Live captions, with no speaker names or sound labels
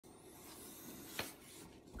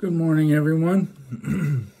Good morning,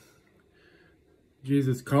 everyone.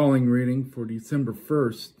 Jesus Calling reading for December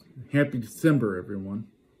 1st. Happy December, everyone.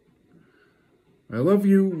 I love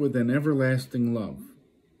you with an everlasting love,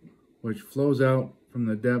 which flows out from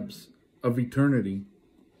the depths of eternity.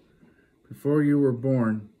 Before you were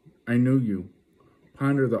born, I knew you.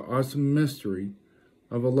 Ponder the awesome mystery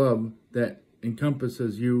of a love that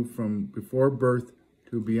encompasses you from before birth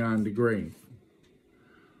to beyond the grave.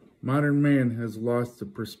 Modern man has lost the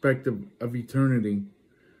perspective of eternity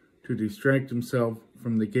to distract himself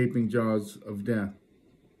from the gaping jaws of death.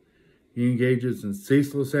 He engages in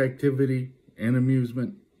ceaseless activity and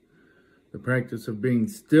amusement. The practice of being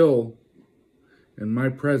still in my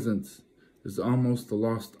presence is almost a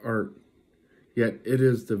lost art, yet it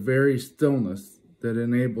is the very stillness that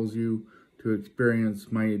enables you to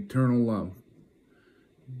experience my eternal love.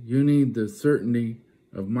 You need the certainty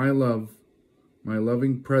of my love, my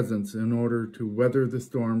loving presence, in order to weather the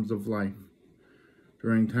storms of life.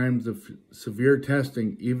 During times of severe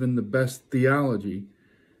testing, even the best theology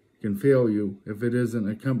can fail you if it isn't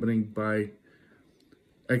accompanied by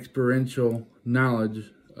experiential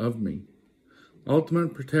knowledge of me.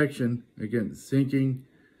 Ultimate protection against sinking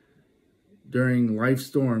during life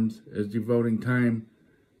storms is devoting time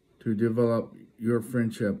to develop your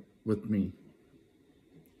friendship with me.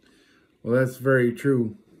 Well, that's very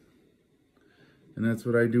true. And that's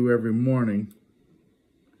what I do every morning.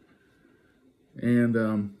 And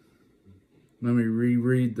let me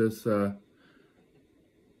reread this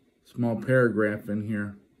small paragraph in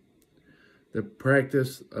here. The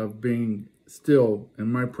practice of being still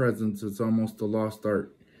in my presence is almost a lost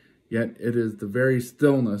art, yet it is the very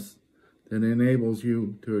stillness that enables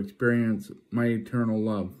you to experience my eternal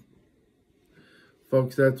love.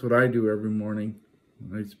 Folks, that's what I do every morning.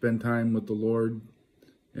 I spend time with the Lord,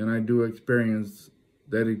 and I do experience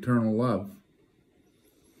that eternal love.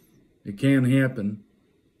 It can happen.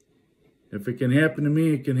 If it can happen to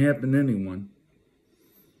me, it can happen to anyone.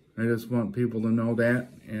 I just want people to know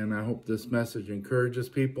that, and I hope this message encourages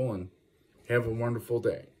people, and have a wonderful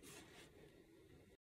day.